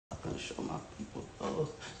show my people love.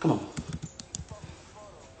 Come on.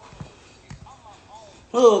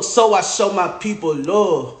 Oh, so I show my people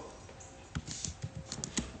love.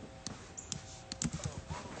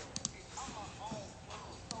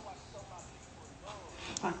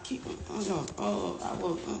 I keep I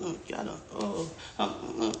will gotta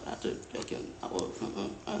I just thinking I will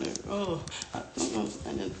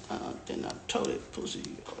then I told it pussy.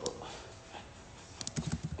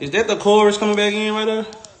 Is that the chorus coming back in right there?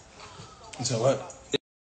 So what?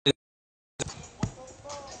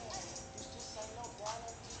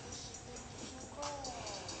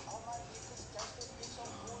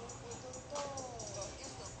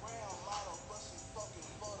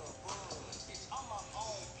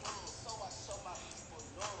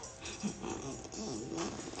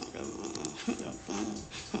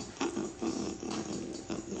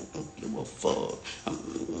 Give a fuck.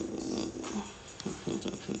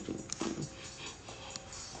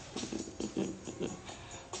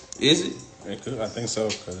 Is it? I think so,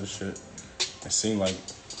 because this shit, it seemed like.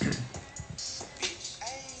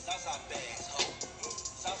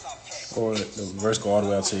 Or the verse go all the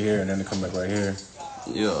way out to here and then it come back right here.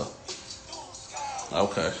 Yeah.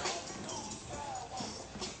 Okay.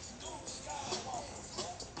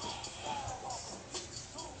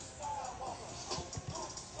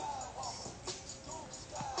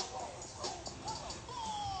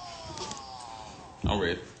 I'm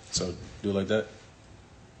ready. So do it like that?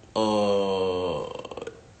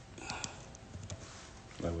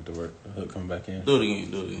 Like with the hook coming back in? Do it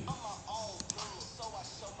again, do it again.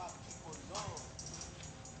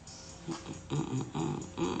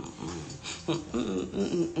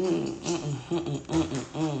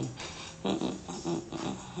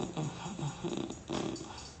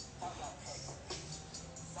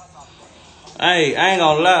 Hey, I ain't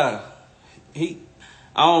gonna lie. I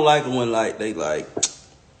don't like it when like they like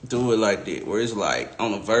do it like that, where it's like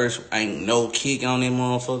on the verse ain't no kick on that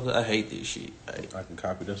motherfucker. I hate this shit. Like, I can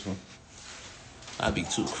copy this one. I be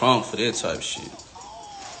too crunk for that type of shit.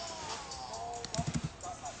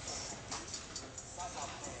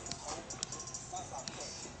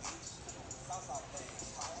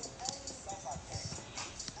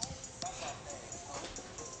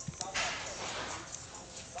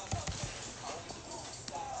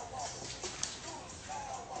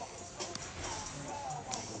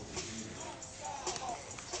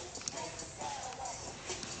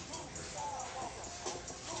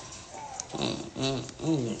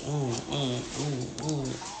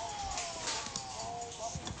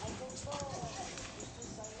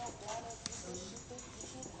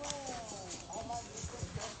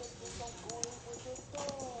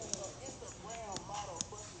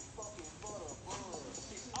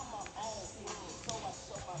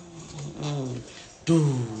 You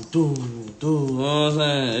know what I'm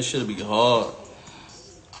saying? That shit'll be hard.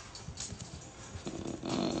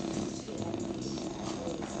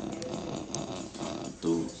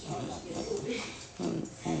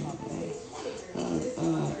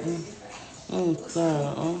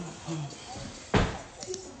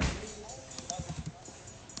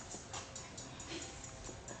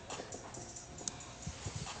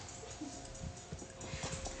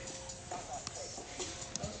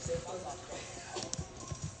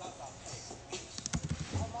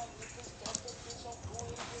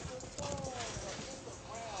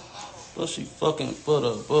 But she fucking for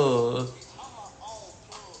the buzz.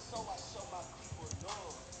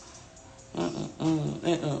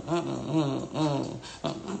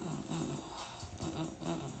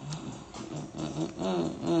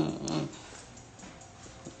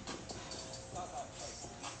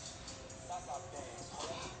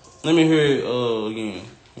 Let me hear it again.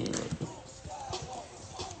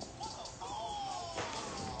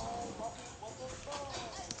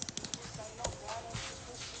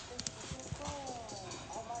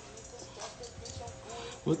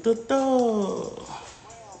 With the dog.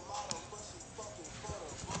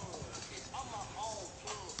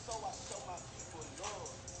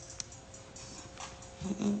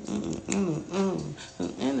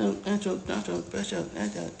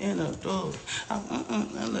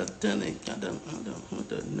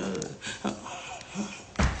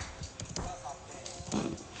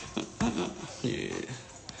 Yeah.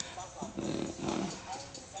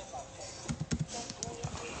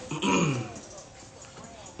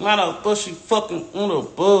 Not a bushy fucking on the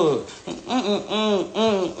bug.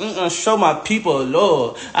 Show my people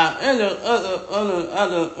love. I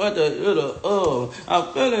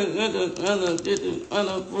feel it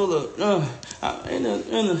full of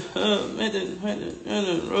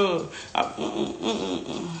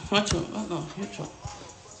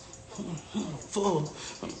Full.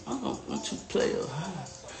 I don't want to play.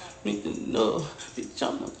 Need to know, bitch,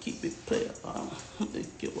 I'ma keep it player. I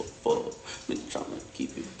don't give a fuck. Bitch, I'ma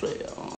keep it player.